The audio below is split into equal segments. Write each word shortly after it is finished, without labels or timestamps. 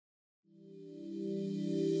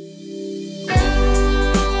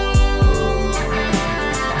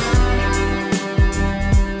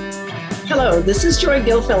This is Joy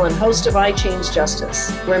Gilfilen, host of iChange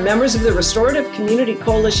Justice, where members of the Restorative Community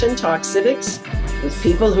Coalition talk civics with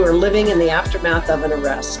people who are living in the aftermath of an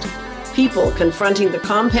arrest. People confronting the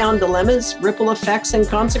compound dilemmas, ripple effects, and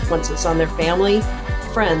consequences on their family,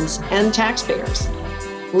 friends, and taxpayers.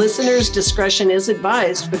 Listeners' discretion is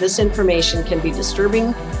advised, for this information can be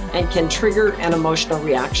disturbing and can trigger an emotional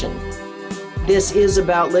reaction. This is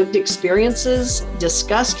about lived experiences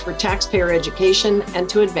discussed for taxpayer education and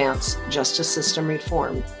to advance justice system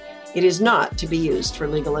reform. It is not to be used for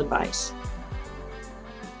legal advice.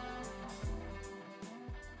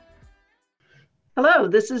 Hello,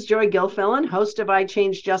 this is Joy Gilfilen, host of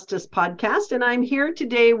iChange Justice podcast, and I'm here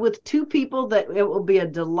today with two people that it will be a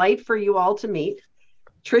delight for you all to meet,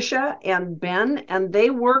 Trisha and Ben, and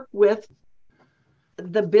they work with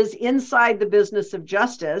inside the business of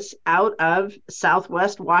justice out of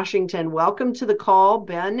Southwest Washington. Welcome to the call,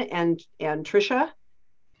 Ben and Trisha.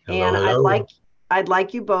 Hello, and hello. I'd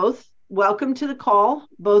like you both. Welcome to the call,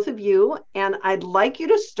 both of you. And I'd like you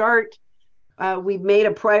to start. We've made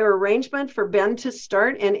a prior arrangement for Ben to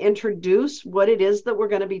start and introduce what it is that we're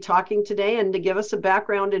going to be talking today, and to give us a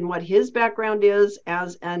background in what his background is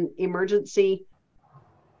as an emergency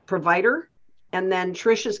provider. And then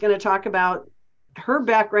Trish is going to talk about her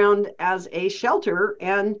background as a shelter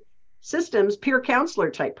and systems peer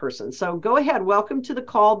counselor type person. So go ahead. Welcome to the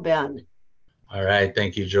call, Ben. All right.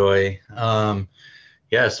 Thank you, Joy.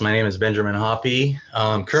 Yes, my name is Benjamin Hoppie.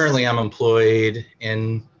 Currently, I'm employed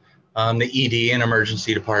in the ED and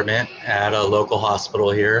emergency department at a local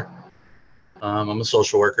hospital here. I'm a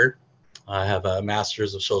social worker. I have a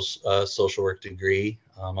master's of social work degree.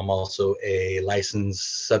 I'm also a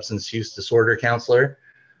licensed substance use disorder counselor.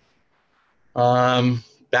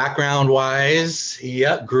 Background wise,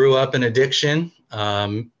 grew up in addiction,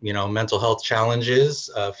 mental health challenges,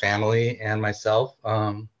 family and myself.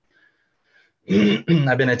 I've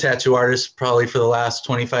been a tattoo artist probably for the last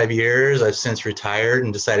 25 years. I've since retired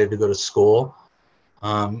and decided to go to school.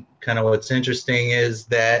 Kind of what's interesting is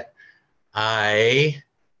that I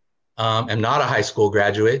am not a high school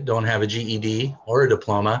graduate, don't have a GED or a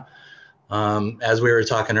diploma. As we were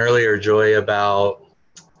talking earlier, Joy, about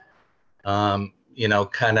I'll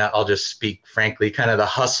just speak frankly, kind of the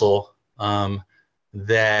hustle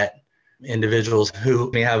that individuals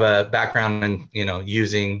who may have a background in,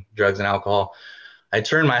 using drugs and alcohol, I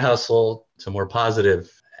turned my hustle to more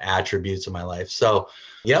positive attributes of my life. So,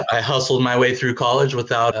 I hustled my way through college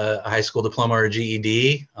without a high school diploma or a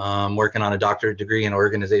GED, working on a doctorate degree in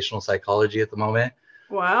organizational psychology at the moment.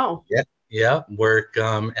 Wow. Work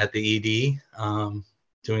at the ED,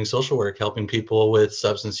 doing social work, helping people with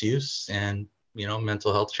substance use and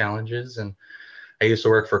mental health challenges. And I used to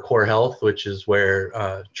work for Core Health, which is where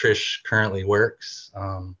Trish currently works.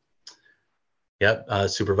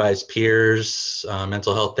 Supervised peers,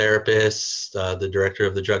 mental health therapists, the director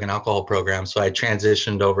of the drug and alcohol program. So I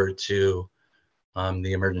transitioned over to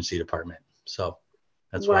the emergency department. So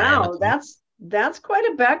that's where I am. Wow, that's quite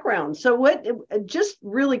a background. So what, just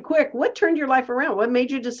really quick, what turned your life around? What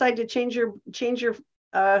made you decide to change your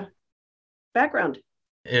background?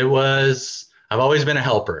 It was, I've always been a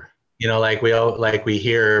helper, like we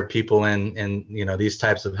hear people in these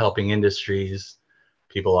types of helping industries,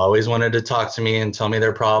 people always wanted to talk to me and tell me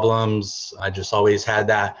their problems. I just always had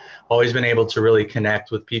that, always been able to really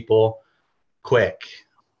connect with people quick,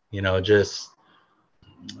 just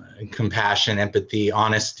compassion, empathy,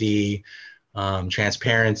 honesty,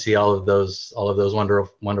 transparency, all of those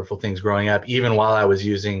wonderful things growing up. Even while I was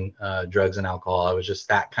using drugs and alcohol, I was just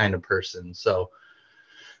that kind of person. So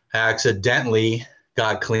I accidentally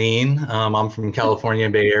got clean. I'm from California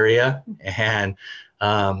Bay Area, and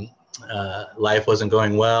life wasn't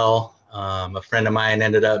going well. A friend of mine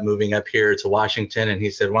ended up moving up here to Washington, and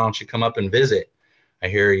he said, "Why don't you come up and visit? I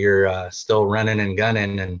hear you're still running and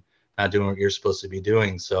gunning and not doing what you're supposed to be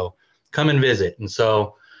doing. So come and visit." And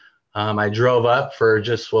so I drove up for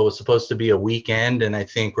just what was supposed to be a weekend, and I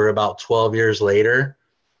think we're about 12 years later,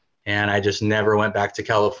 and I just never went back to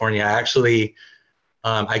California. I actually,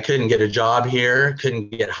 I couldn't get a job here, couldn't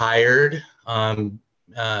get hired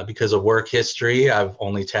because of work history. I've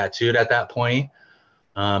only tattooed at that point.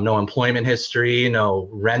 No employment history, no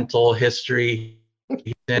rental history.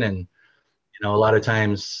 And, a lot of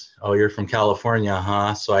times, "Oh, you're from California,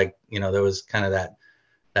 huh?" So there was kind of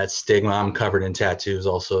that stigma. I'm covered in tattoos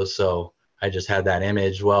also, so I just had that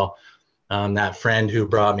image. Well, that friend who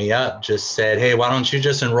brought me up just said, "Hey, why don't you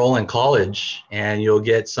just enroll in college and you'll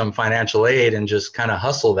get some financial aid and just kind of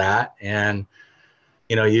hustle that and,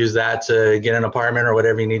 use that to get an apartment or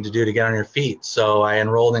whatever you need to do to get on your feet." So I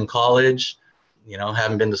enrolled in college,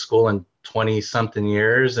 haven't been to school in 20 something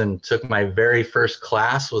years and took my very first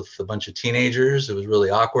class with a bunch of teenagers. It was really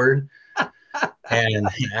awkward. And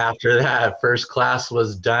after that first class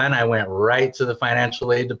was done, I went right to the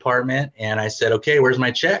financial aid department and I said, okay, where's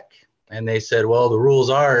my check? And they said, well, the rules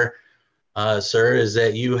are, sir, is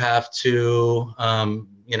that you have to,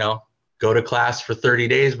 go to class for 30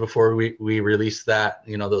 days before we release that,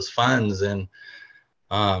 those funds. And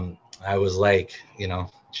I was like,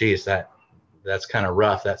 geez, that's kind of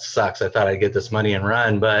rough. That sucks. I thought I'd get this money and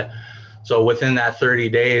run. But so within that 30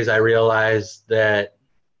 days, I realized that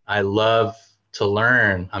I love to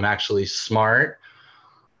learn. I'm actually smart.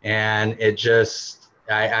 And it just,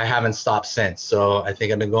 I haven't stopped since. So I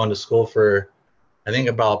think I've been going to school for,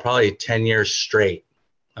 about probably 10 years straight.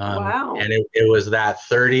 Wow. And it was that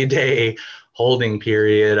 30-day holding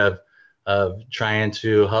period of trying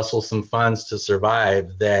to hustle some funds to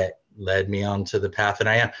survive that led me onto the path that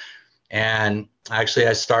I am. And actually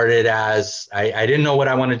I started as, I didn't know what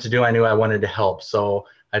I wanted to do. I knew I wanted to help. So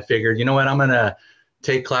I figured, you know what, I'm going to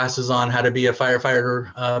take classes on how to be a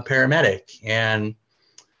firefighter paramedic. And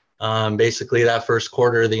basically that first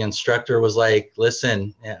quarter, the instructor was like,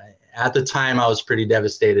 listen, at the time I was pretty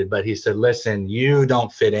devastated, but he said, listen, you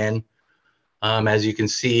don't fit in. As you can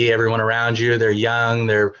see, everyone around you, they're young,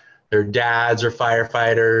 their dads are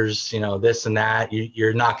firefighters, this and that.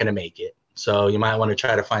 You're not going to make it. So you might want to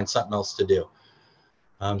try to find something else to do.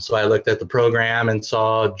 So I looked at the program and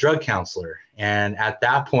saw drug counselor. And at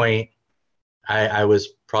that point, I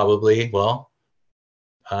was probably,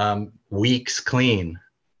 weeks clean,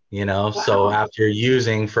 Wow. So after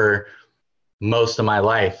using for most of my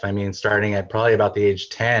life, starting at probably about the age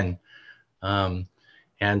 10.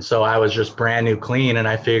 And so I was just brand new clean. And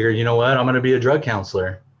I figured, you know what, I'm going to be a drug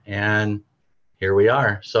counselor. And here we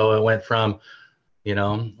are. So it went from,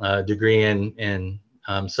 a degree in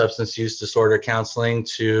substance use disorder counseling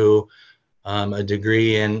to a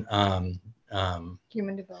degree in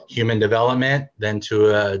human development, then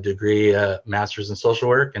to a degree, master's in social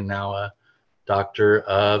work, and now a doctor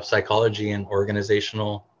of psychology and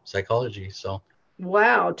organizational psychology. So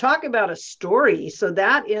Wow, talk about a story. So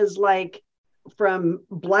that is like from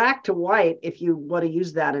black to white, if you want to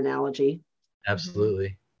use that analogy.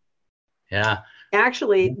 absolutely. Yeah.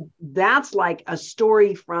 Actually, that's like a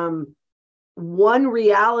story from one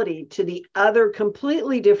reality to the other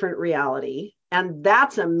completely different reality. And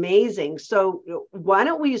that's amazing. So why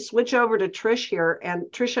don't we switch over to Trish here? And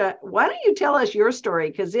Trisha, why don't you tell us your story?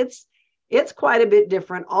 Because it's quite a bit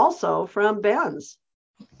different also from Ben's.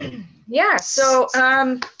 Yeah. So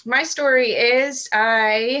my story is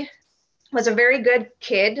I was a very good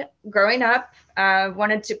kid growing up,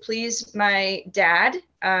 wanted to please my dad,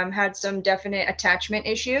 had some definite attachment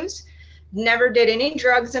issues, never did any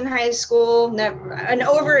drugs in high school, an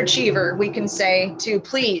overachiever, we can say, to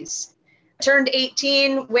please. Turned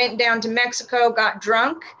 18, went down to Mexico, got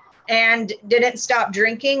drunk, and didn't stop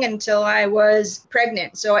drinking until I was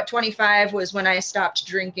pregnant. So at 25 was when I stopped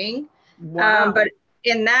drinking. Wow. But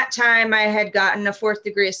in that time, I had gotten a 4th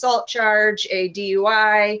degree assault charge, a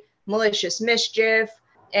DUI, malicious mischief,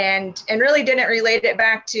 and really didn't relate it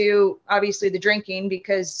back to obviously the drinking,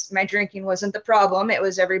 because my drinking wasn't the problem. It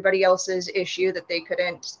was everybody else's issue that they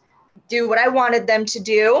couldn't do what I wanted them to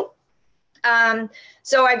do.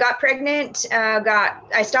 So I got pregnant,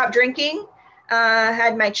 I stopped drinking,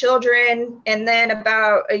 had my children, and then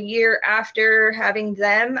about a year after having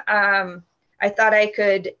them, I thought I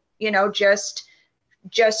could,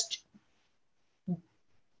 just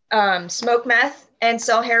smoke meth and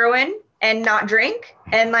sell heroin and not drink,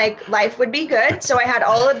 and like life would be good. So I had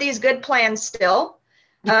all of these good plans still.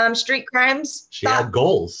 Street crimes. She had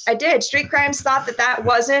goals. I did. Street crimes thought that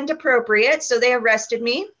wasn't appropriate. So they arrested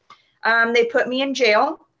me. They put me in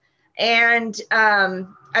jail, and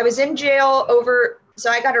I was in jail so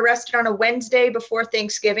I got arrested on a Wednesday before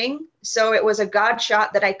Thanksgiving. So it was a God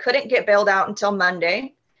shot that I couldn't get bailed out until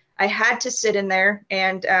Monday. I had to sit in there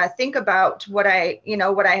and think about what I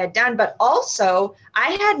had done. But also,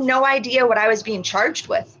 I had no idea what I was being charged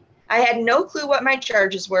with. I had no clue what my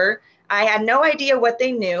charges were. I had no idea what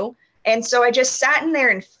they knew. And so I just sat in there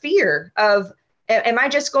in fear of, am I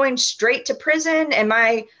just going straight to prison?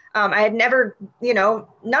 I had never,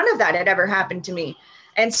 none of that had ever happened to me.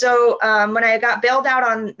 And so when I got bailed out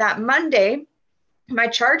on that Monday, my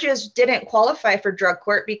charges didn't qualify for drug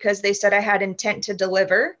court because they said I had intent to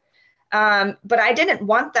deliver. But I didn't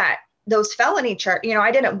want those felony charges.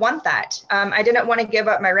 I didn't want that. I didn't want to give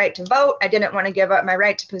up my right to vote. I didn't want to give up my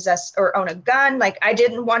right to possess or own a gun. Like, I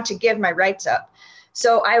didn't want to give my rights up.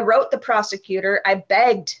 So I wrote the prosecutor. I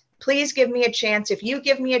begged, please give me a chance. If you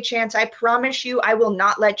give me a chance, I promise you, I will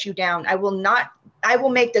not let you down. I will not I will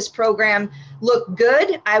make this program look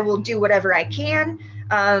good. I will do whatever I can.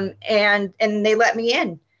 And they let me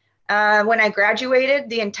in. When I graduated,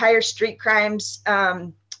 the entire street crimes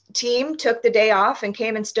team took the day off and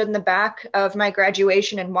came and stood in the back of my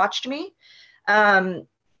graduation and watched me. That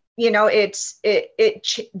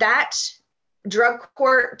drug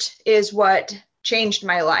court is what changed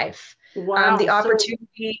my life. Wow. The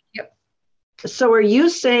opportunity. So are you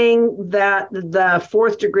saying that the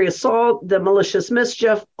 4th degree assault, the malicious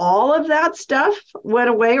mischief, all of that stuff went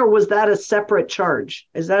away, or was that a separate charge?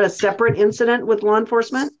 Is that a separate incident with law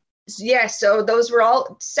enforcement? Yes. So those were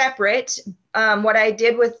all separate. What I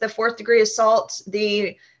did with the 4th degree assault,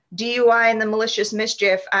 the DUI and the malicious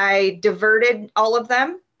mischief, I diverted all of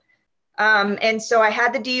them. And so I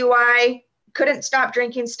had the DUI, couldn't stop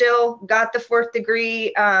drinking still, got the 4th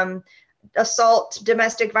degree assault,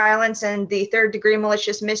 domestic violence, and the 3rd degree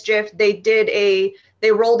malicious mischief. They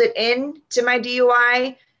rolled it in to my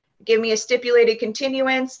DUI, gave me a stipulated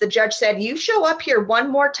continuance. The judge said, "You show up here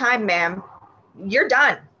one more time, ma'am, you're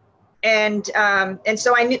done." And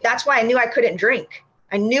so I knew, that's why I knew I couldn't drink.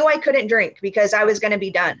 I knew I couldn't drink because I was going to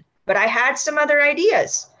be done, but I had some other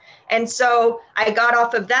ideas. And so I got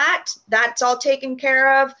off of that. That's all taken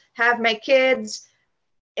care of, have my kids.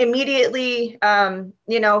 Immediately,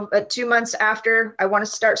 2 months after, I want to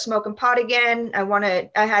start smoking pot again.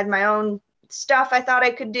 I had my own stuff I thought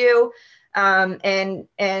I could do. And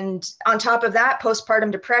on top of that,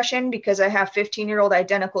 postpartum depression, because I have 15-year-old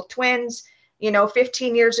identical twins.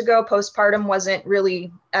 15 years ago, postpartum wasn't really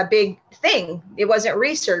a big thing. It wasn't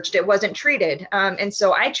researched. It wasn't treated. And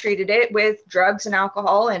so I treated it with drugs and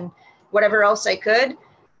alcohol and whatever else I could.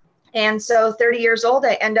 And so 30 years old,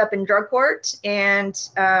 I end up in drug court. And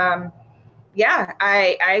I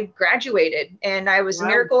graduated, and I was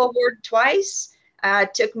Miracle Award twice.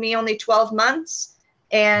 It took me only 12 months.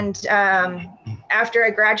 And after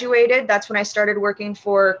I graduated, that's when I started working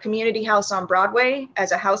for Community House on Broadway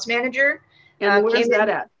as a house manager. And where's that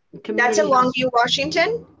at? That's in Longview,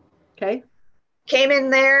 Washington. Okay. Came in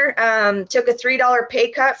there, took a $3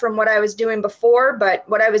 pay cut from what I was doing before, but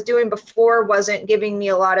what I was doing before wasn't giving me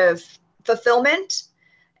a lot of fulfillment.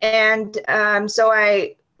 And so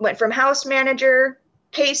I went from house manager,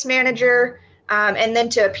 case manager, and then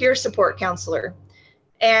to a peer support counselor.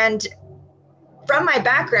 And from my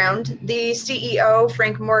background, the CEO,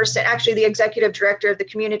 Frank Morrison, actually the executive director of the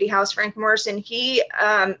community house, Frank Morrison, he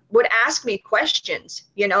would ask me questions,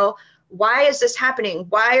 why is this happening?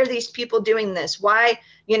 Why are these people doing this? Why,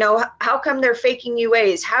 how come they're faking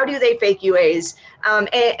UAs? How do they fake UAs?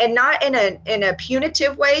 And not in a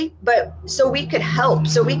punitive way, but so we could help,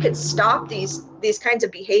 so we could stop these kinds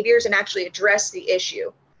of behaviors and actually address the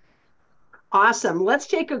issue. Awesome. Let's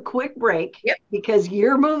take a quick break because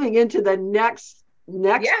you're moving into the next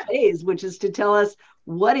phase, which is to tell us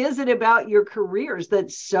what is it about your careers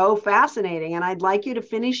that's so fascinating. And I'd like you to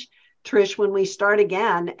finish, Trish, when we start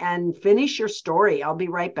again and finish your story. I'll be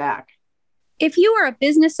right back. If you are a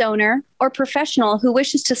business owner or professional who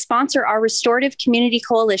wishes to sponsor our Restorative Community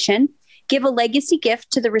Coalition, give a legacy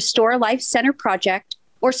gift to the Restore Life Center project,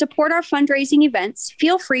 or support our fundraising events,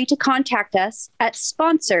 feel free to contact us at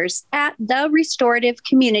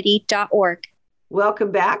sponsors@therestorativecommunity.org.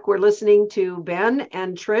 Welcome back. We're listening to Ben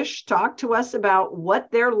and Trish talk to us about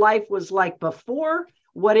what their life was like before,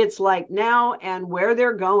 what it's like now, and where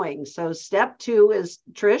they're going. So step 2 is,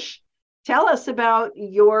 Trish, tell us about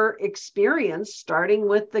your experience starting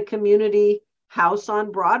with the community house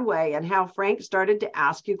on Broadway and how Frank started to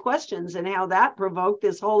ask you questions and how that provoked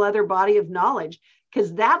this whole other body of knowledge,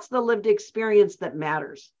 because that's the lived experience that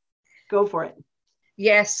matters. Go for it.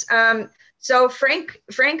 Yes. So Frank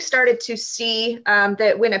started to see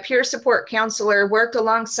that when a peer support counselor worked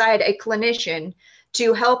alongside a clinician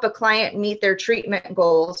to help a client meet their treatment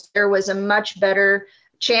goals, there was a much better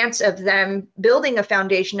chance of them building a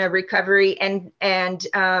foundation of recovery and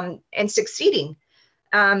succeeding.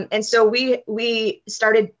 And so we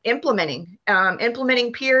started implementing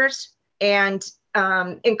peers and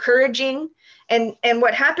encouraging. And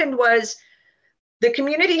what happened was the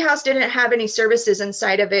community house didn't have any services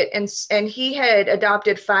inside of it. And he had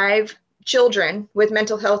adopted 5 children with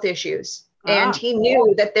mental health issues. And he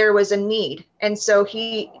knew that there was a need. And so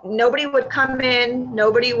nobody would come in,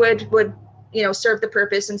 nobody would serve the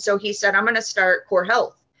purpose. And so he said, I'm going to start Core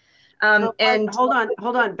Health. And hold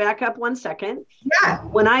on, back up 1 second. Yeah.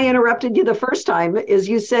 When I interrupted you the first time, is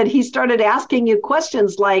you said he started asking you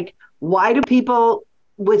questions like, why do people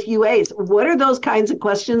with UAs, what are those kinds of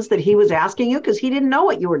questions that he was asking you? Because he didn't know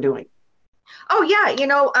what you were doing. Oh yeah.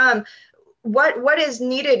 What is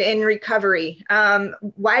needed in recovery?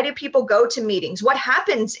 Why do people go to meetings? What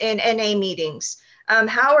happens in NA meetings?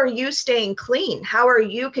 How are you staying clean? How are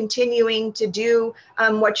you continuing to do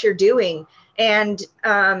what you're doing? And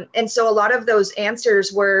so a lot of those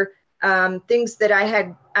answers were things that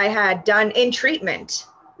I had done in treatment,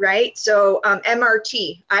 right? So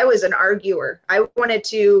MRT, I was an arguer. I wanted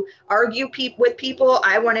to argue with people.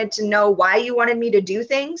 I wanted to know why you wanted me to do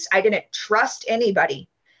things. I didn't trust anybody,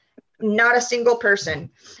 not a single person.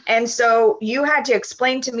 And so you had to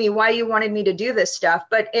explain to me why you wanted me to do this stuff.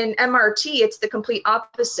 But in MRT, it's the complete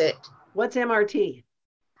opposite. What's MRT?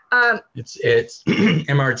 It's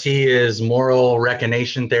MRT is moral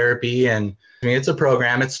recognition therapy, and I mean, it's a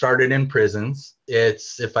program. It started in prisons.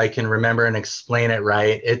 It's, if I can remember and explain it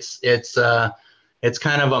right, it's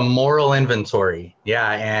kind of a moral inventory.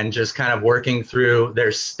 Yeah. And just kind of working through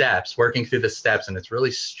the steps, and it's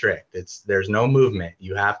really strict. There's no movement.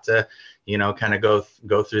 You have to, kind of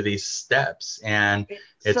go through these steps, and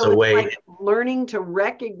it's a way, like learning to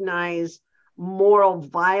recognize moral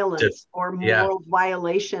violence or moral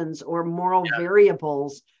violations or moral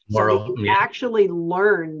variables. So that you actually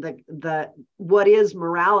learn the what is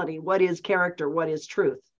morality, what is character, what is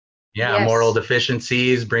truth. Yeah, yes. Moral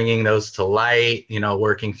deficiencies, bringing those to light,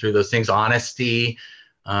 working through those things, honesty,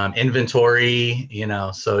 inventory,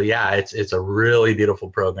 so yeah, it's a really beautiful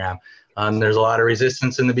program. There's a lot of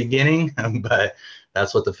resistance in the beginning, but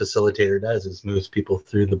that's what the facilitator does, is moves people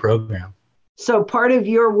through the program. So part of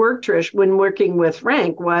your work, Trish, when working with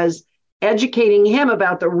Frank, was educating him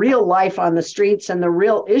about the real life on the streets and the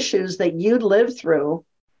real issues that you'd lived through.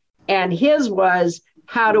 And his was,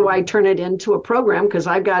 how do I turn it into a program? Because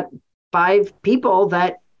I've got 5 people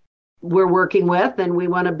that we're working with, and we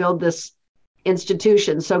want to build this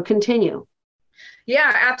institution. So continue.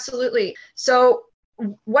 Yeah, absolutely. So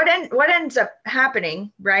what ends up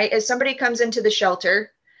happening, right, is somebody comes into the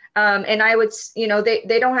shelter, and I would,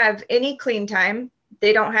 they don't have any clean time.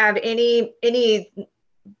 They don't have any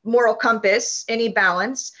moral compass, any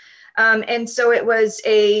balance. And so it was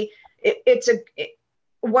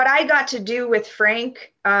what I got to do with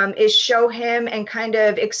Frank is show him and kind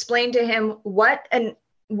of explain to him what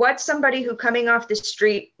somebody who coming off the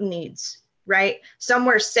street needs, right?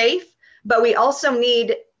 Somewhere safe, but we also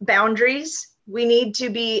need boundaries. We need to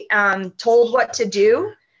be told what to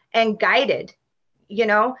do and guided.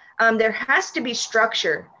 There has to be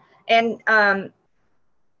structure, and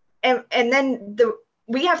then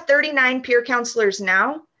we have 39 peer counselors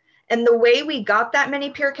now, and the way we got that many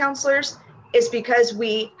peer counselors is because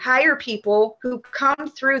we hire people who come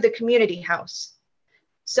through the community house.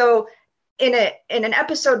 So in an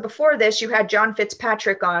episode before this, you had John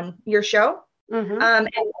Fitzpatrick on your show,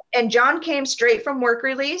 and John came straight from work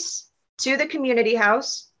release to the community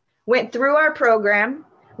house, went through our program,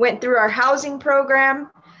 went through our housing program.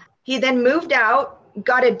 He then moved out,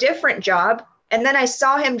 got a different job. And then I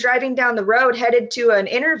saw him driving down the road, headed to an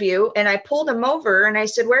interview, and I pulled him over and I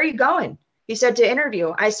said, "Where are you going?" He said, "To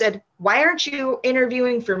interview." I said, "Why aren't you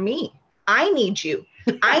interviewing for me? I need you.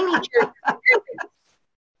 I need your experience."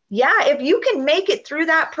 Yeah, if you can make it through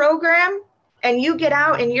that program and you get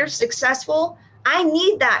out and you're successful, I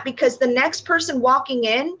need that, because the next person walking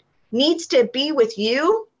in needs to be with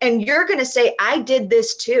you, and you're going to say, "I did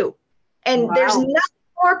this too." And there's nothing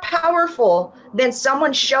more powerful than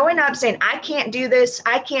someone showing up saying, "I can't do this,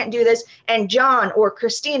 I can't do this." And John or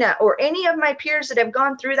Christina or any of my peers that have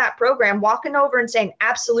gone through that program walking over and saying,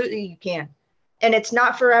 "Absolutely you can. And it's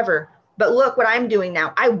not forever. But look what I'm doing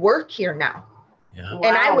now. I work here now." Yeah.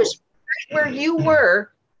 And I was right where you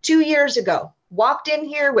were 2 years ago. Walked in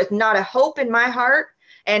here with not a hope in my heart,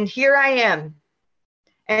 and here I am.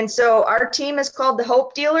 And so our team is called the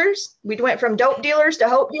Hope Dealers. We went from dope dealers to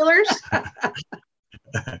hope dealers.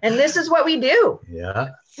 And this is what we do. Yeah.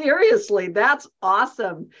 Seriously, that's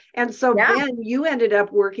awesome. And so Ben, you ended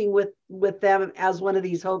up working with them as one of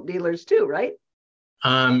these hope dealers too, right?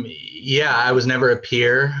 Yeah, I was never a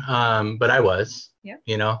peer, but I was. Yeah.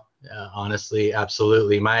 Honestly,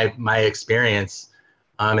 absolutely. My experience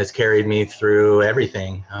has carried me through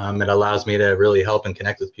everything. It allows me to really help and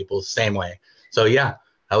connect with people the same way. So yeah,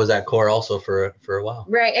 I was at CORE also for a while.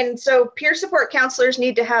 Right. And so peer support counselors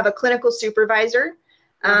need to have a clinical supervisor,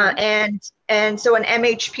 and so an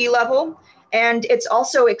MHP level. And it's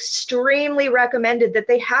also extremely recommended that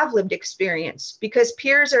they have lived experience, because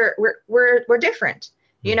peers we're different.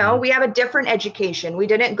 We have a different education. We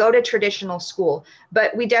didn't go to traditional school,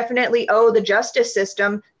 but we definitely owe the justice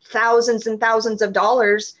system thousands and thousands of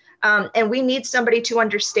dollars. And we need somebody to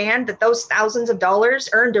understand that those thousands of dollars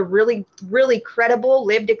earned a really, really credible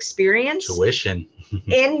lived experience. Tuition.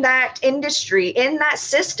 in that industry, in that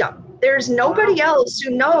system. There's nobody else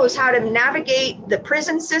who knows how to navigate the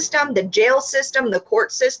prison system, the jail system, the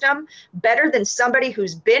court system better than somebody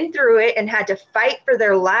who's been through it and had to fight for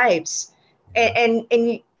their lives. And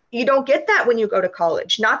you don't get that when you go to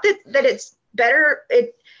college. Not that it's better.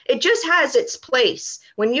 It just has its place.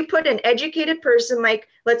 When you put an educated person like,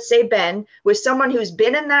 let's say Ben, with someone who's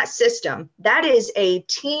been in that system, that is a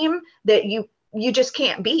team that you just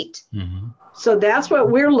can't beat. Mm-hmm. So that's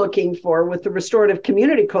what we're looking for with the Restorative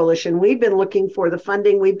Community Coalition. We've been looking for the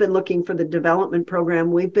funding. We've been looking for the development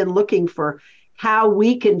program. We've been looking for how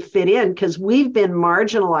we can fit in, because we've been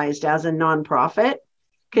marginalized as a nonprofit,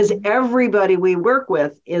 because everybody we work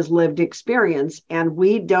with is lived experience, and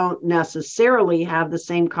we don't necessarily have the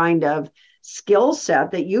same kind of skill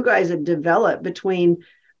set that you guys have developed between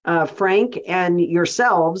Frank and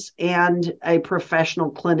yourselves and a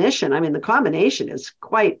professional clinician. I mean, the combination is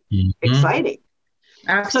quite exciting.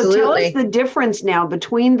 Absolutely. So tell us the difference now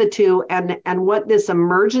between the two, and what this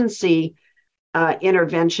emergency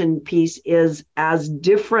intervention piece is as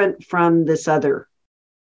different from this other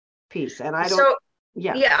piece. And I don't.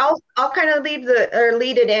 I'll kind of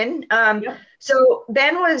lead it in. So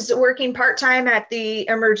Ben was working part-time at the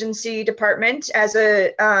emergency department as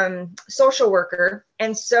a social worker.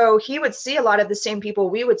 And so he would see a lot of the same people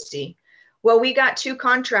we would see. Well, we got 2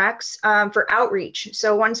 contracts for outreach.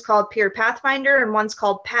 So one's called Peer Pathfinder and one's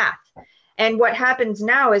called PATH. And what happens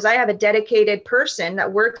now is I have a dedicated person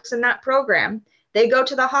that works in that program. They go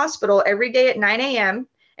to the hospital every day at 9 a.m.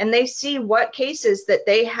 and they see what cases that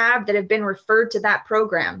they have that have been referred to that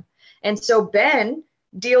program. And so Ben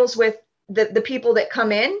deals with the people that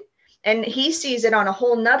come in, and he sees it on a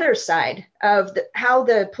whole nother side of how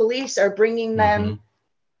the police are bringing them. Mm-hmm.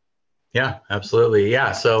 Yeah, absolutely.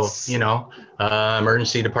 Yeah. So,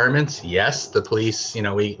 emergency departments, yes, the police,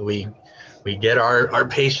 we get our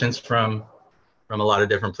patients from a lot of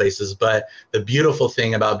different places, but the beautiful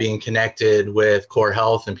thing about being connected with Core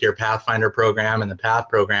Health and Peer Pathfinder program and the PATH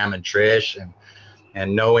program and Trish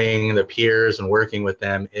and knowing the peers and working with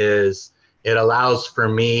them is it allows for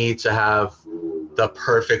me to have the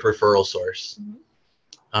perfect referral source.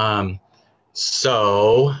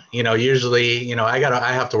 So, usually,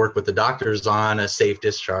 I have to work with the doctors on a safe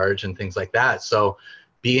discharge and things like that. So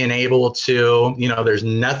being able to, there's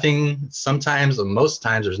nothing, most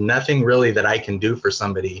times there's nothing really that I can do for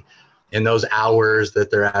somebody in those hours that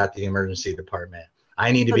they're at the emergency department.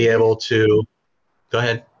 I need to be able to, go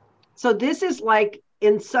ahead. So this is like,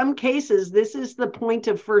 in some cases, this is the point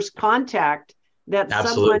of first contact that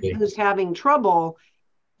someone who's having trouble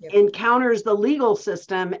encounters the legal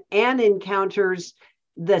system and encounters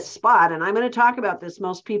the spot. And I'm going to talk about this.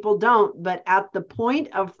 Most people don't, but at the point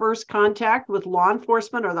of first contact with law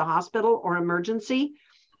enforcement or the hospital or emergency,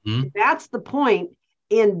 that's the point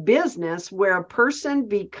in business where a person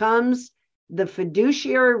becomes the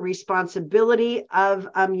fiduciary responsibility of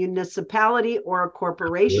a municipality or a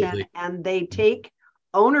corporation, and they take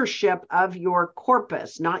ownership of your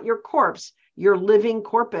corpus, not your corpse, your living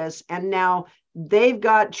corpus. And now they've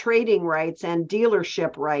got trading rights and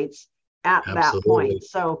dealership rights at that point.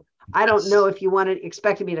 So I don't know if you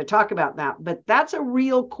expected me to talk about that, but that's a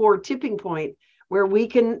real core tipping point where we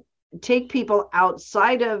can take people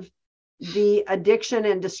outside of the addiction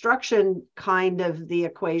and destruction kind of the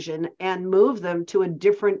equation and move them to a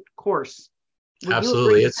different course. Would absolutely.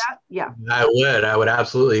 You agree with that? Yeah. I would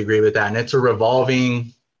absolutely agree with that. And it's a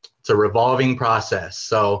revolving process.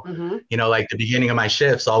 So, like the beginning of my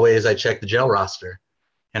shifts, always I check the jail roster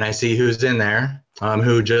and I see who's in there,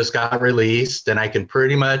 who just got released. And I can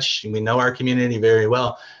pretty much, we know our community very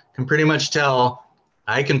well, I can pretty much tell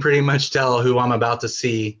who I'm about to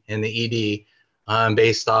see in the ED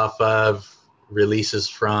based off of releases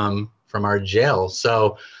from our jail.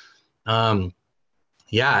 So,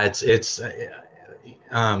 it's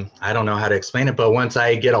I don't know how to explain it, but once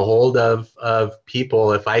I get a hold of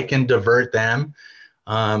people, if I can divert them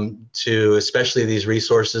to especially these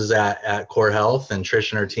resources at Core Health and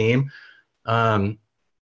Trish and her team,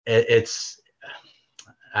 it's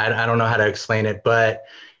I don't know how to explain it, but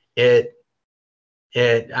it's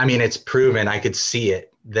proven. I could see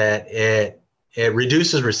it that it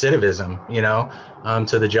reduces recidivism,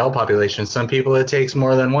 to the jail population. Some people it takes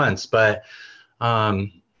more than once, but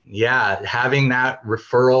having that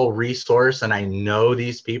referral resource, and I know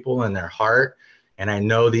these people in their heart, and I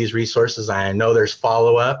know these resources, and I know there's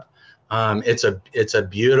follow-up. It's a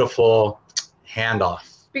beautiful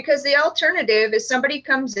handoff. Because the alternative is somebody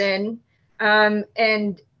comes in and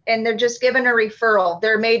they're just given a referral.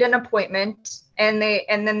 They're made an appointment and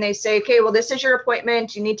then they say, okay, well, this is your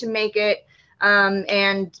appointment. You need to make it.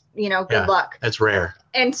 and, good luck. That's rare.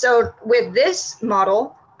 And so with this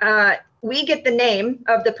model, we get the name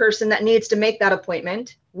of the person that needs to make that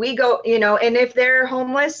appointment. We go, and if they're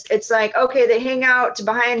homeless, it's like, okay, they hang out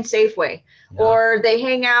behind Safeway, or they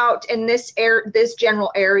hang out in this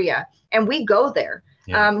general area, and we go there.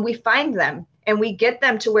 We find them and we get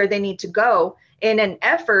them to where they need to go in an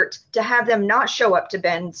effort to have them not show up to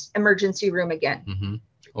Ben's emergency room again. Mm-hmm.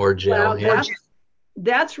 Or jail. Well,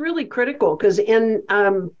 that's really critical, because in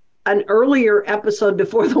an earlier episode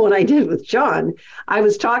before the one I did with John, I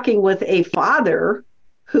was talking with a father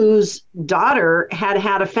whose daughter had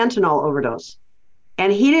a fentanyl overdose,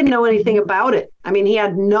 and he didn't know anything about it. I mean, he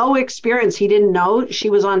had no experience. He didn't know she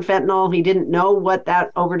was on fentanyl. He didn't know what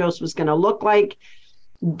that overdose was going to look like.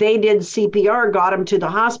 They did CPR, got him to the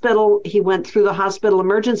hospital. He went through the hospital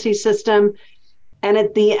emergency system. And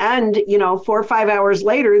at the end, 4 or 5 hours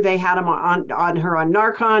later, they had him on her on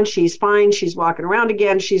Narcan. She's fine. She's walking around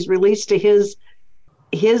again. She's released to his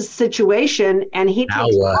situation. And he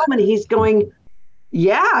takes home and he's going,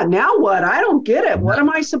 yeah, now what? I don't get it. What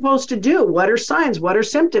am I supposed to do? What are signs? What are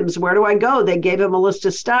symptoms? Where do I go? They gave him a list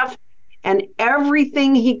of stuff, and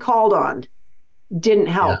everything he called on didn't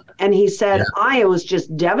help. Yeah. And he said, I was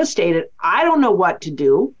just devastated. I don't know what to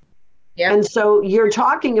do. Yep. And so you're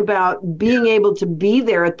talking about being able to be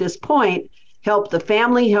there at this point, help the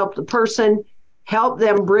family, help the person, help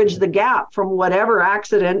them bridge the gap from whatever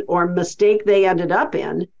accident or mistake they ended up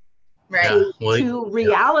in to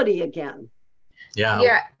reality again. Yeah.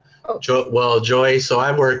 Yeah. Well, Joy, so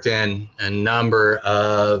I've worked in a number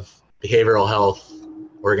of behavioral health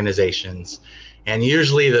organizations. And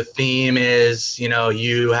usually the theme is,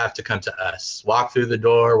 you have to come to us. Walk through the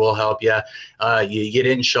door, we'll help you. You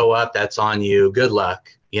didn't show up, that's on you. Good luck,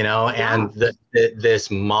 And this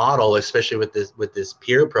model, especially with this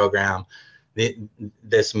peer program,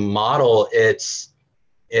 this model, it's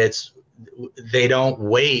they don't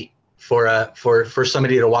wait for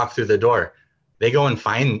somebody to walk through the door. They go and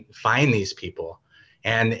find these people.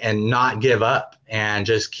 And not give up and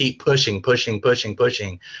just keep pushing, rather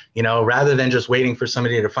than just waiting for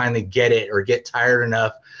somebody to finally get it or get tired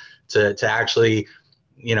enough to actually,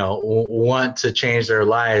 want to change their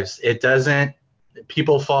lives. It doesn't,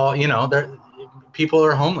 people fall, people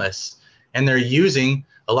are homeless, and they're using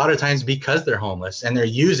a lot of times because they're homeless, and they're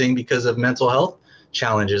using because of mental health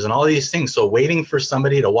challenges and all these things. So waiting for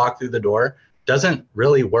somebody to walk through the door doesn't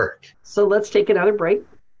really work. So let's take another break.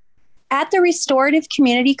 At the Restorative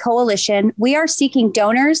Community Coalition, we are seeking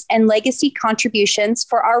donors and legacy contributions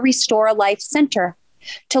for our Restore a Life Center.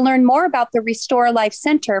 To learn more about the Restore a Life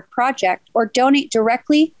Center project or donate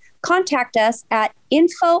directly, contact us at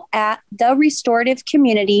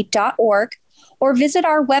info@therestorativecommunity.org or visit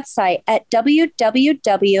our website at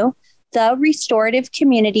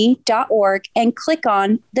www.therestorativecommunity.org and click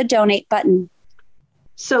on the donate button.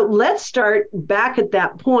 So let's start back at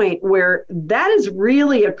that point where that is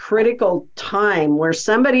really a critical time where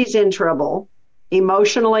somebody's in trouble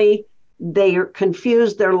emotionally, they're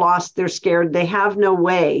confused, they're lost, they're scared, they have no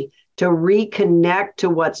way to reconnect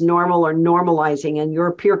to what's normal or normalizing. And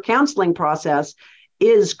your peer counseling process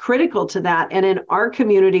is critical to that. And in our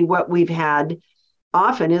community, what we've had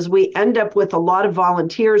often is we end up with a lot of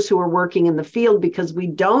volunteers who are working in the field because we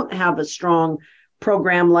don't have a strong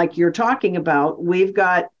program like you're talking about. We've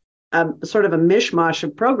got sort of a mishmash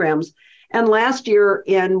of programs. And last year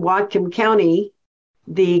in Whatcom County,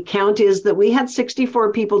 the count is that we had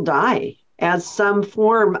 64 people die as some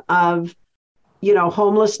form of,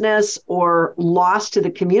 homelessness or loss to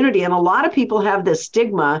the community. And a lot of people have this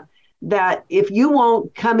stigma that if you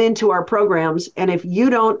won't come into our programs and if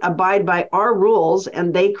you don't abide by our rules,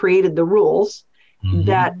 and they created the rules,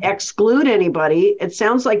 that exclude anybody. It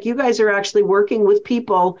sounds like you guys are actually working with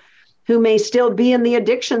people who may still be in the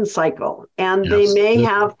addiction cycle, and they may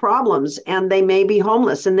have problems, and they may be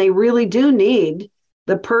homeless, and they really do need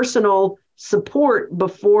the personal support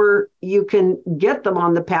before you can get them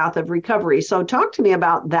on the path of recovery. So talk to me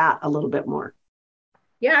about that a little bit more.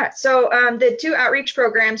 Yeah, so the two outreach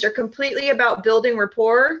programs are completely about building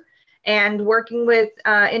rapport and working with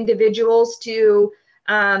individuals to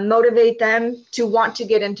motivate them to want to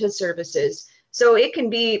get into services. So it can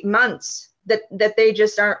be months that they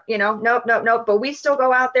just aren't, nope. But we still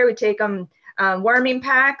go out there. We take them warming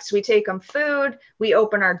packs. We take them food. We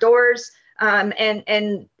open our doors, and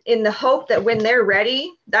in the hope that when they're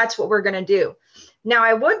ready, that's what we're going to do. Now,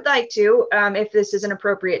 I would like to, if this is an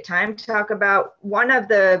appropriate time, talk about one of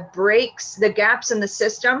the breaks, the gaps in the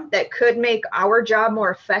system that could make our job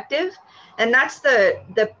more effective. And that's the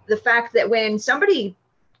fact that when somebody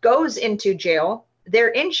goes into jail, their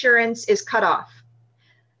insurance is cut off.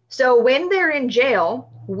 So when they're in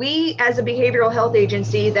jail, we as a behavioral health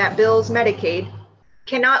agency that bills Medicaid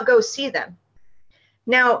cannot go see them.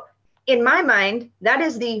 Now, in my mind, that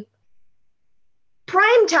is the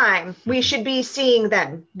prime time we should be seeing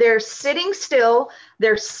them. They're sitting still,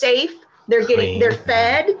 they're safe, they're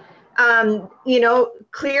fed,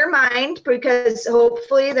 clear mind, because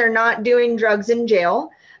hopefully they're not doing drugs in jail.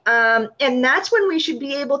 And that's when we should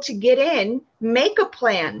be able to get in, make a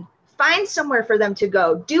plan, find somewhere for them to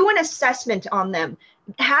go, do an assessment on them,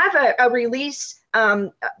 have a release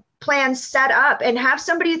plan set up, and have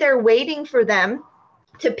somebody there waiting for them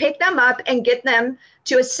to pick them up and get them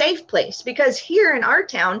to a safe place. Because here in our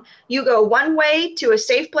town, you go one way to a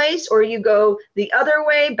safe place, or you go the other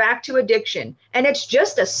way back to addiction. And it's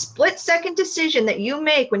just a split-second decision that you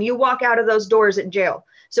make when you walk out of those doors at jail.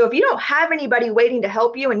 So if you don't have anybody waiting to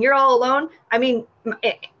help you and you're all alone, I mean,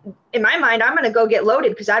 in my mind, I'm going to go get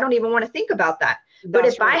loaded because I don't even want to think about that. But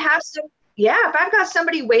if I have if I've got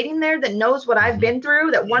somebody waiting there that knows what I've been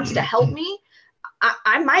through, that wants to help me,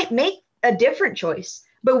 I might make a different choice.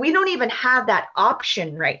 But we don't even have that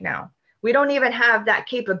option right now. We don't even have that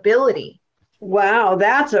capability. Wow,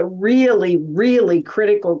 that's a really, really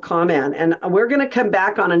critical comment. And we're going to come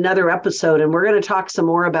back on another episode and we're going to talk some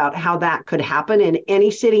more about how that could happen in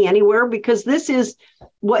any city, anywhere, because this is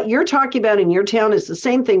what you're talking about in your town is the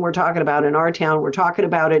same thing we're talking about in our town. We're talking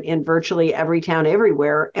about it in virtually every town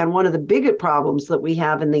everywhere. And one of the biggest problems that we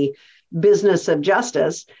have in the business of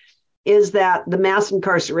justice is that the mass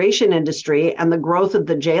incarceration industry and the growth of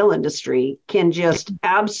the jail industry can just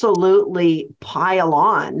absolutely pile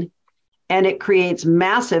on, and it creates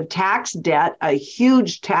massive tax debt, a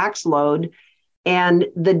huge tax load, and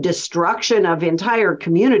the destruction of entire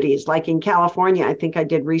communities. Like in California, I think I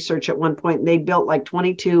did research at one point, and they built like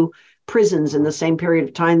 22 prisons in the same period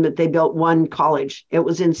of time that they built one college. It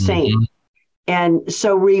was insane. Mm-hmm. And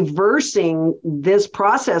so reversing this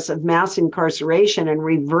process of mass incarceration and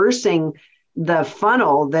reversing the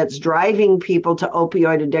funnel that's driving people to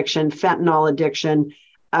opioid addiction, fentanyl addiction,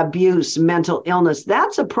 abuse, mental illness,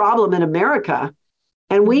 that's a problem in America.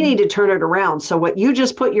 And we need to turn it around. So what you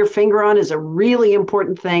just put your finger on is a really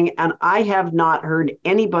important thing. And I have not heard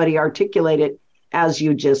anybody articulate it as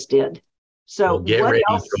you just did. So get ready,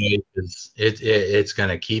 because it's going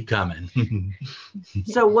to keep coming.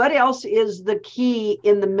 So what else is the key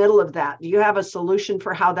in the middle of that? Do you have a solution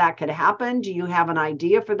for how that could happen? Do you have an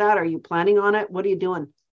idea for that? Are you planning on it? What are you doing?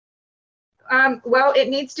 Well, it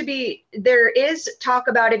needs to be, there is talk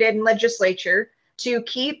about it in legislature to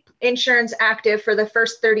keep insurance active for the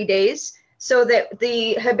first 30 days so that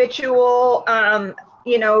the habitual,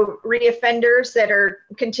 reoffenders that are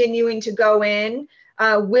continuing to go in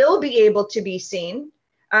will be able to be seen.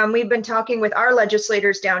 We've been talking with our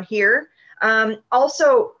legislators down here.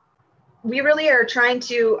 Also, we really are trying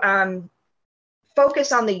to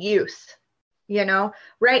focus on the youth.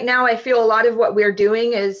 Right now, I feel a lot of what we're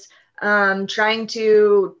doing is trying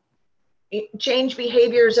to change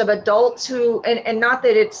behaviors of adults who, and not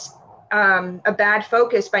that it's a bad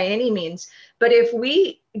focus by any means, but if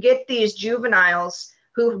we get these juveniles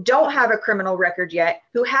who don't have a criminal record yet,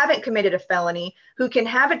 who haven't committed a felony, who can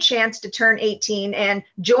have a chance to turn 18 and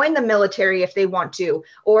join the military if they want to,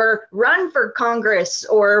 or run for Congress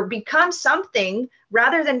or become something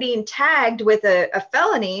rather than being tagged with a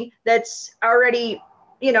felony that's already,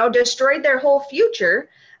 destroyed their whole future.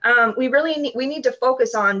 We need to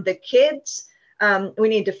focus on the kids. We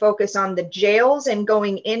need to focus on the jails and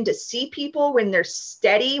going in to see people when they're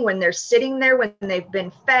steady, when they're sitting there, when they've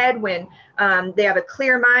been fed, when they have a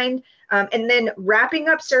clear mind, and then wrapping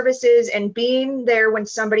up services and being there when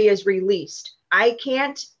somebody is released. I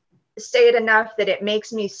can't say it enough that it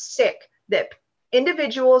makes me sick that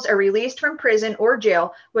individuals are released from prison or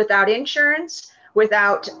jail without insurance,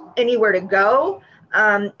 without anywhere to go,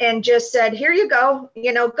 and just said, here you go,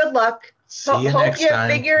 good luck. Hope you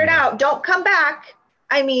figure it out. Don't come back.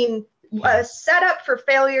 I mean, a setup for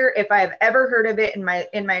failure, if I've ever heard of it in my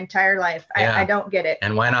entire life. I don't get it.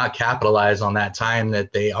 And why not capitalize on that time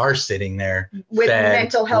that they are sitting there with fed,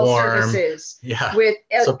 mental health warm, services, with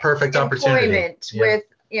it's a perfect opportunity. With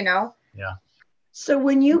So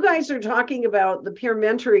when you guys are talking about the peer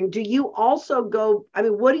mentoring, do you also go,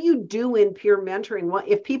 what do you do in peer mentoring?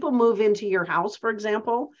 If people move into your house, for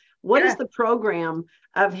example, what is the program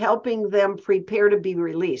of helping them prepare to be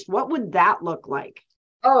released? What would that look like?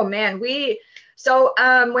 Oh man,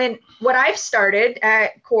 what I've started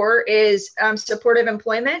at CORE is supportive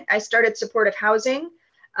employment. I started supportive housing,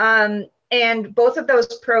 and both of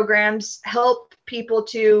those programs help people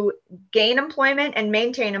to gain employment and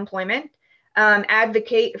maintain employment.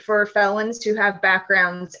 advocate for felons who have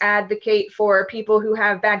backgrounds, advocate for people who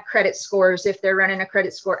have bad credit scores if they're running a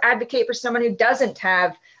credit score, advocate for someone who doesn't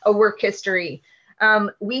have a work history.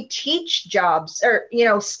 We teach jobs or,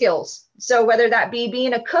 skills. So whether that be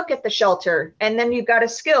being a cook at the shelter, and then you've got a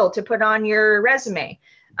skill to put on your resume.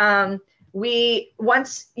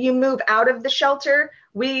 Once you move out of the shelter,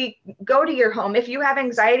 we go to your home. If you have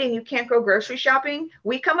anxiety and you can't go grocery shopping,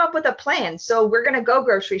 we come up with a plan. So we're going to go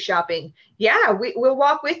grocery shopping. Yeah, we'll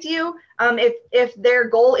walk with you. If their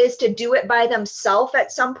goal is to do it by themselves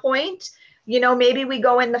at some point, maybe we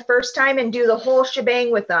go in the first time and do the whole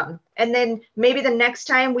shebang with them. And then maybe the next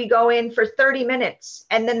time we go in for 30 minutes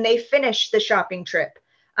and then they finish the shopping trip.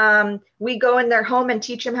 We go in their home and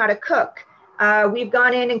teach them how to cook. We've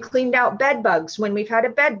gone in and cleaned out bed bugs when we've had a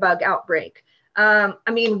bed bug outbreak.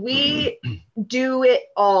 We do it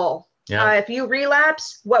all. Yeah. If you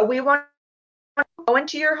relapse, what we want to go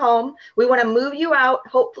into your home, we want to move you out,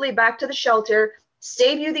 hopefully back to the shelter,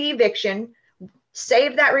 save you the eviction,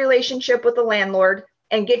 save that relationship with the landlord,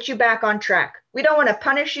 and get you back on track. We don't want to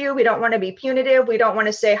punish you. We don't want to be punitive. We don't want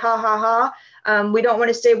to say, ha, ha, ha. We don't want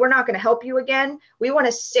to say, we're not going to help you again. We want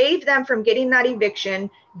to save them from getting that eviction,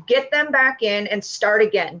 get them back in, and start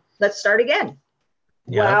again. Let's start again.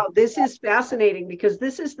 Yeah. Wow, this is fascinating, because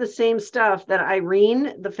this is the same stuff that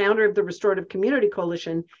Irene, the founder of the Restorative Community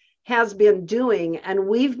Coalition, has been doing. And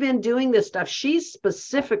we've been doing this stuff. She's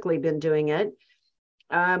specifically been doing it.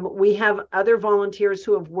 We have other volunteers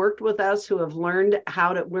who have worked with us, who have learned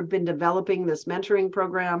we've been developing this mentoring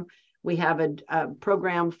program. We have a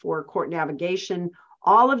program for court navigation,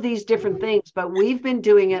 all of these different things, but we've been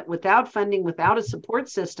doing it without funding, without a support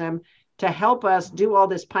system to help us do all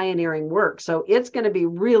this pioneering work. So it's going to be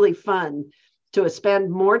really fun to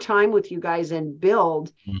spend more time with you guys and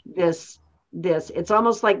build this. It's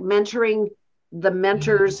almost like mentoring the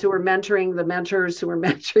mentors who are mentoring the mentors who are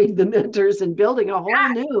mentoring the mentors, and building a whole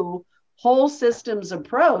new whole systems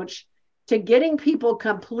approach to getting people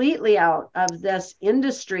completely out of this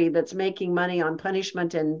industry that's making money on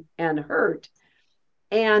punishment and hurt,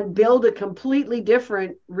 and build a completely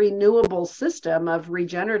different renewable system of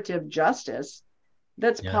regenerative justice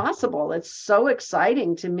that's possible. It's so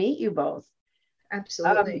exciting to meet you both.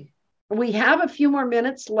 Absolutely. We have a few more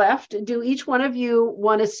minutes left. Do each one of you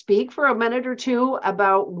want to speak for a minute or two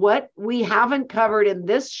about what we haven't covered in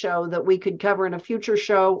this show that we could cover in a future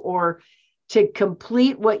show, or to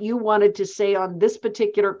complete what you wanted to say on this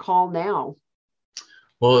particular call now?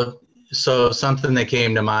 Well, so something that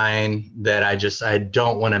came to mind that I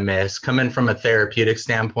don't want to miss, coming from a therapeutic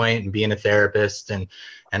standpoint and being a therapist and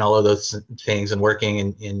all of those things, and working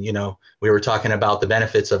in we were talking about the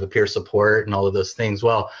benefits of a peer support and all of those things.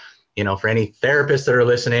 Well, for any therapists that are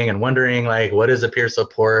listening and wondering, like, what is a peer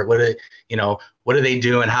support? What do they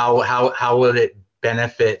do, and how would it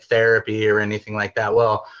benefit therapy or anything like that?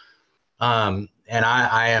 Well, and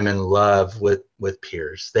I am in love with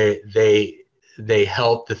peers. They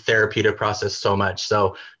help the therapeutic process so much.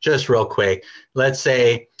 So just real quick, let's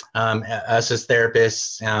say us as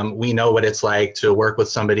therapists, we know what it's like to work with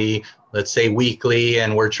somebody, let's say weekly,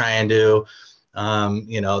 and we're trying to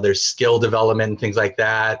there's skill development and things like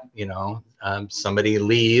that. Somebody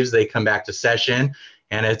leaves, they come back to session,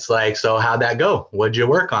 and it's like, so how'd that go? What'd you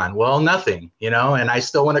work on? Well, nothing, and I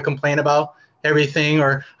still want to complain about everything,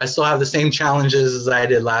 or I still have the same challenges as I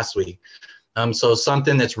did last week. So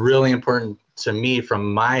something that's really important to me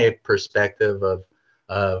from my perspective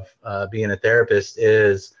of being a therapist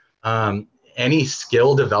is any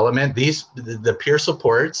skill development. The peer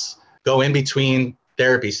supports go in between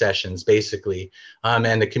therapy sessions, basically.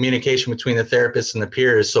 And the communication between the therapist and the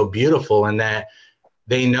peer is so beautiful in that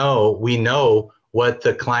we know what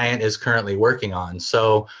the client is currently working on.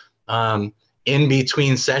 So in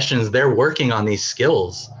between sessions, they're working on these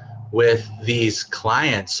skills with these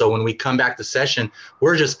clients. So when we come back to session,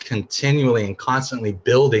 we're just continually and constantly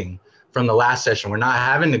building from the last session. We're not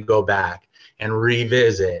having to go back and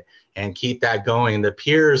revisit and keep that going. The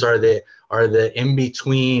peers are the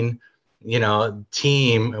in-between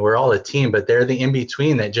team. We're all a team, but they're the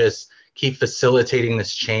in-between that just keep facilitating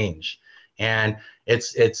this change. And it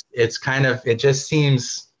just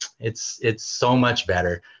seems it's so much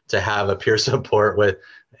better to have a peer support with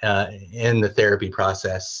in the therapy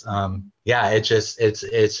process.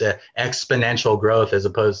 It's a exponential growth, as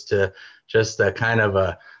opposed to just a kind of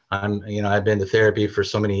I've been to therapy for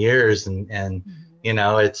so many years, and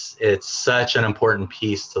it's such an important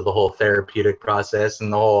piece to the whole therapeutic process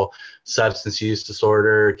and the whole substance use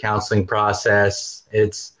disorder counseling process.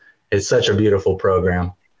 It's such a beautiful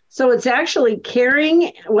program. So it's actually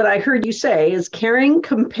caring. What I heard you say is caring,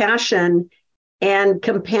 compassion, and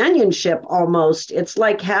companionship almost. It's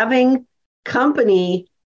like having company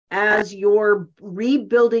as you're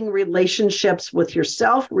rebuilding relationships with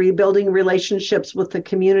yourself, rebuilding relationships with the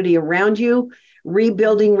community around you,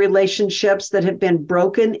 rebuilding relationships that have been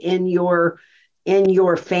broken in your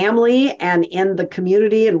family and in the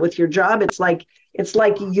community and with your job. It's like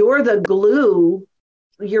you're the glue.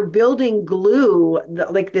 You're building glue,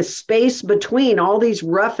 like this space between all these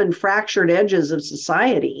rough and fractured edges of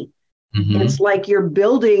society. Mm-hmm. It's like you're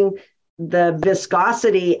building the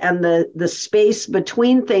viscosity and the space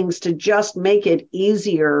between things to just make it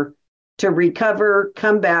easier to recover,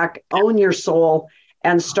 come back, own your soul,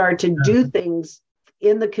 and start to do things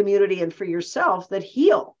in the community and for yourself that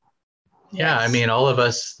heal. Yeah, I mean, all of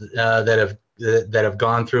us that have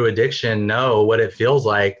gone through addiction know what it feels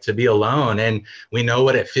like to be alone, and we know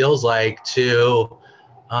what it feels like to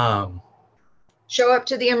show up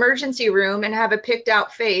to the emergency room and have a picked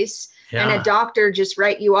out face, and a doctor just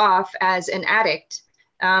write you off as an addict,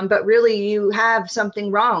 but really you have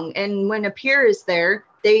something wrong. And when a peer is there,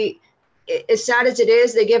 they, as sad as it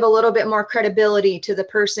is, they give a little bit more credibility to the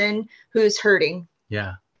person who's hurting.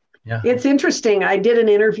 Yeah. Yeah. It's interesting. I did an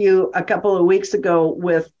interview a couple of weeks ago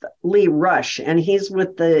with Lee Rush, and he's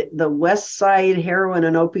with the West Side Heroin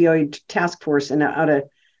and Opioid Task Force out of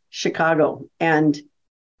Chicago. And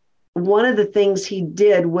one of the things he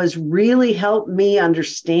did was really help me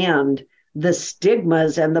understand the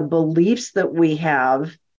stigmas and the beliefs that we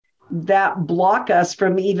have that block us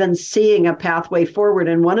from even seeing a pathway forward.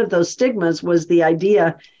 And one of those stigmas was the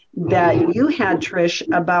idea that you had, Trish,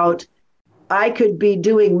 about I could be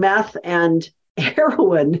doing meth and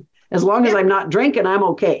heroin as long as I'm not drinking, I'm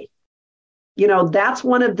okay. You know, that's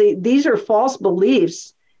one of these are false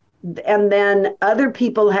beliefs. And then other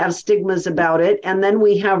people have stigmas about it. And then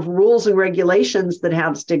we have rules and regulations that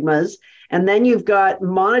have stigmas. And then you've got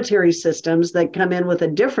monetary systems that come in with a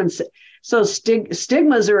difference. So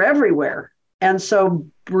stigmas are everywhere. And so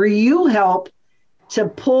you help to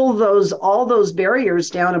pull all those barriers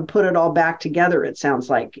down and put it all back together, it sounds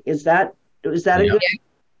like. Is that a good?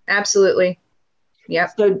 Absolutely. Yeah.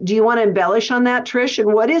 So do you want to embellish on that, Trish?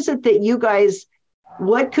 And what is it that you guys,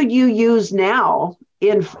 what could you use now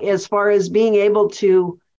as far as being able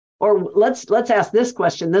to, or let's ask this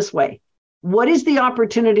question this way. What is the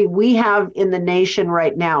opportunity we have in the nation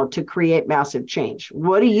right now to create massive change?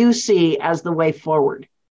 What do you see as the way forward?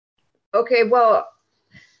 Okay, well,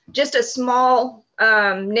 just a small,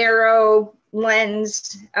 narrow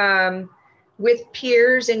lens with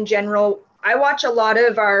peers in general. I watch a lot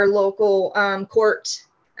of our local court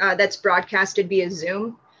that's broadcasted via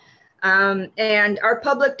Zoom. And our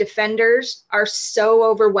public defenders are so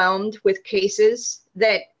overwhelmed with cases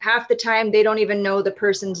that half the time they don't even know the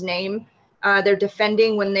person's name they're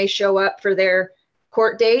defending when they show up for their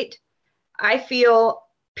court date. I feel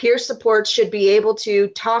peer support should be able to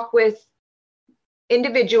talk with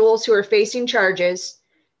individuals who are facing charges,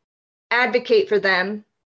 advocate for them,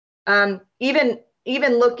 even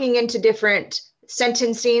looking into different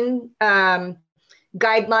sentencing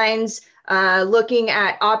guidelines, looking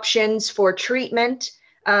at options for treatment,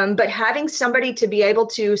 but having somebody to be able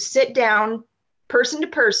to sit down person to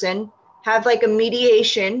person, have like a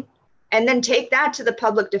mediation, and then take that to the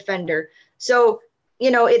public defender. So,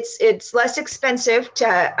 you know, it's less expensive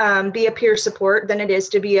to be a peer support than it is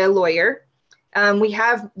to be a lawyer. We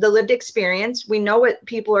have the lived experience. We know what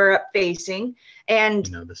people are facing, and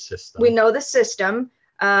we know the system.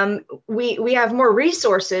 We have more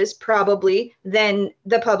resources probably than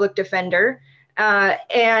the public defender.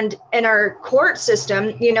 And in our court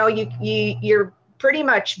system, you know, you're pretty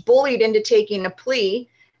much bullied into taking a plea,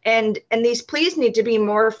 and these pleas need to be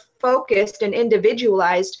more focused and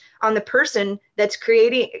individualized on the person that's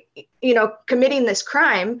committing this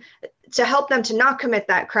crime, to help them to not commit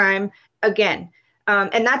that crime again.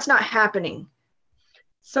 And that's not happening.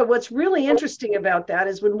 So what's really interesting about that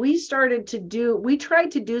is when we tried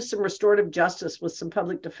to do some restorative justice with some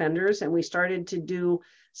public defenders, and we started to do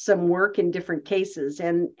some work in different cases.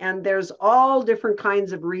 And there's all different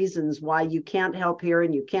kinds of reasons why you can't help here,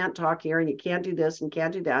 and you can't talk here, and you can't do this and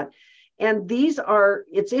can't do that. And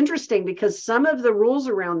it's interesting because some of the rules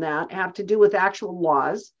around that have to do with actual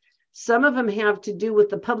laws. Some of them have to do with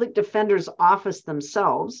the public defender's office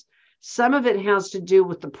themselves. Some of it has to do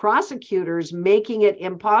with the prosecutors making it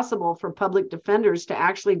impossible for public defenders to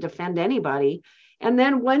actually defend anybody. And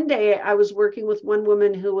then one day I was working with one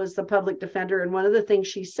woman who was the public defender. And one of the things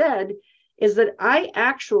she said is that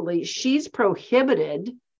she's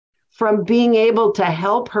prohibited from being able to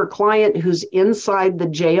help her client who's inside the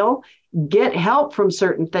jail get help from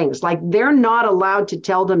certain things. Like they're not allowed to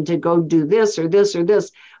tell them to go do this or this or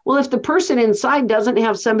this. Well, if the person inside doesn't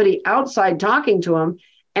have somebody outside talking to them,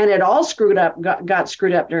 and it all got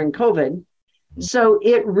screwed up during COVID. So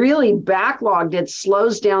it really backlogged. It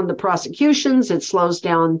slows down the prosecutions. It slows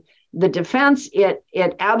down the defense. It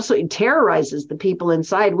absolutely terrorizes the people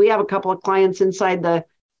inside. We have a couple of clients inside the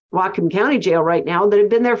Whatcom County Jail right now that have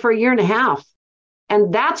been there for a year and a half.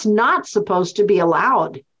 And that's not supposed to be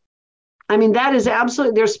allowed. I mean, that is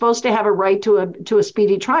absolutely, they're supposed to have a right to a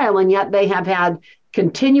speedy trial, and yet they have had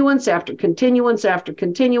continuance after continuance after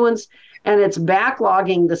continuance, and it's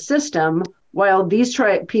backlogging the system while these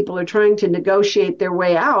people are trying to negotiate their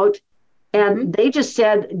way out. And they just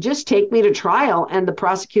said, just take me to trial. And the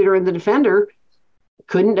prosecutor and the defender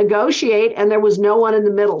couldn't negotiate, and there was no one in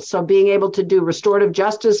the middle. So being able to do restorative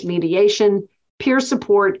justice, mediation, peer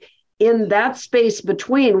support in that space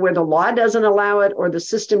between where the law doesn't allow it or the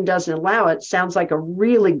system doesn't allow it sounds like a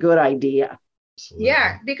really good idea.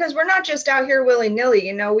 Yeah, because we're not just out here willy-nilly.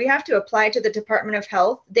 You know, we have to apply to the Department of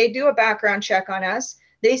Health. They do a background check on us.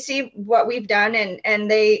 They see what we've done, and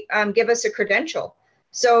they give us a credential.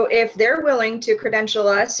 So if they're willing to credential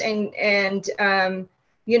us and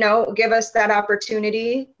you know, give us that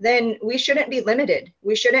opportunity, then we shouldn't be limited.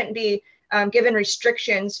 We shouldn't be given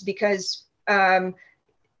restrictions because of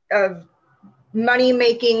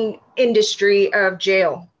money-making industry of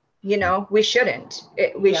jail. You know, we shouldn't.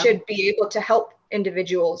 We should be able to help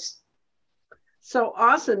individuals. So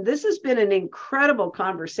awesome. This has been an incredible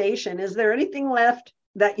conversation. Is there anything left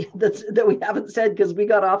that we haven't said? Because we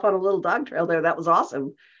got off on a little dog trail there. That was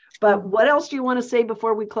awesome. But what else do you want to say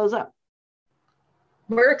before we close up?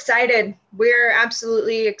 We're excited. We're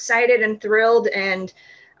absolutely excited and thrilled. And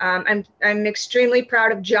I'm extremely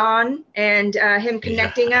proud of John and him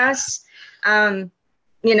connecting us.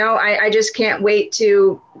 You know, I just can't wait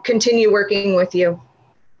to continue working with you.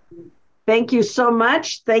 Thank you so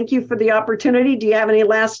much. Thank you for the opportunity. Do you have any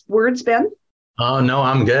last words, Ben? Oh, no,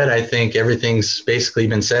 I'm good. I think everything's basically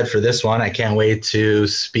been said for this one. I can't wait to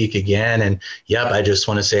speak again. And I just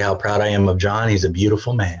want to say how proud I am of John. He's a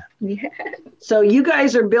beautiful man. Yeah. So you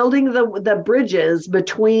guys are building the bridges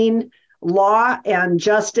between law and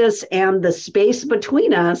justice and the space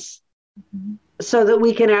between us so that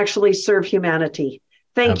we can actually serve humanity.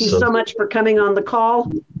 Thank you so much for coming on the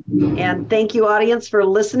call. And thank you, audience, for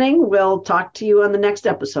listening. We'll talk to you on the next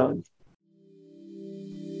episode.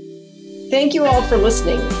 Thank you all for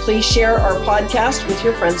listening. Please share our podcast with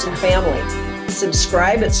your friends and family.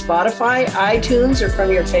 Subscribe at Spotify, iTunes, or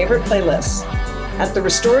from your favorite playlists. At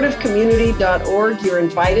therestorativecommunity.org, you're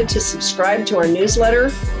invited to subscribe to our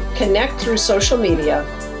newsletter, connect through social media,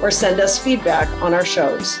 or send us feedback on our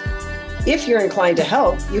shows. If you're inclined to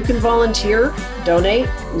help, you can volunteer, donate,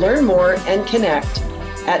 learn more, and connect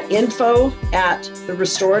at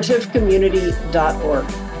info@therestorativecommunity.org.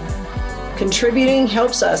 Contributing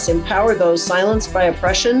helps us empower those silenced by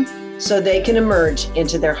oppression so they can emerge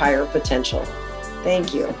into their higher potential.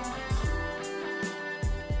 Thank you.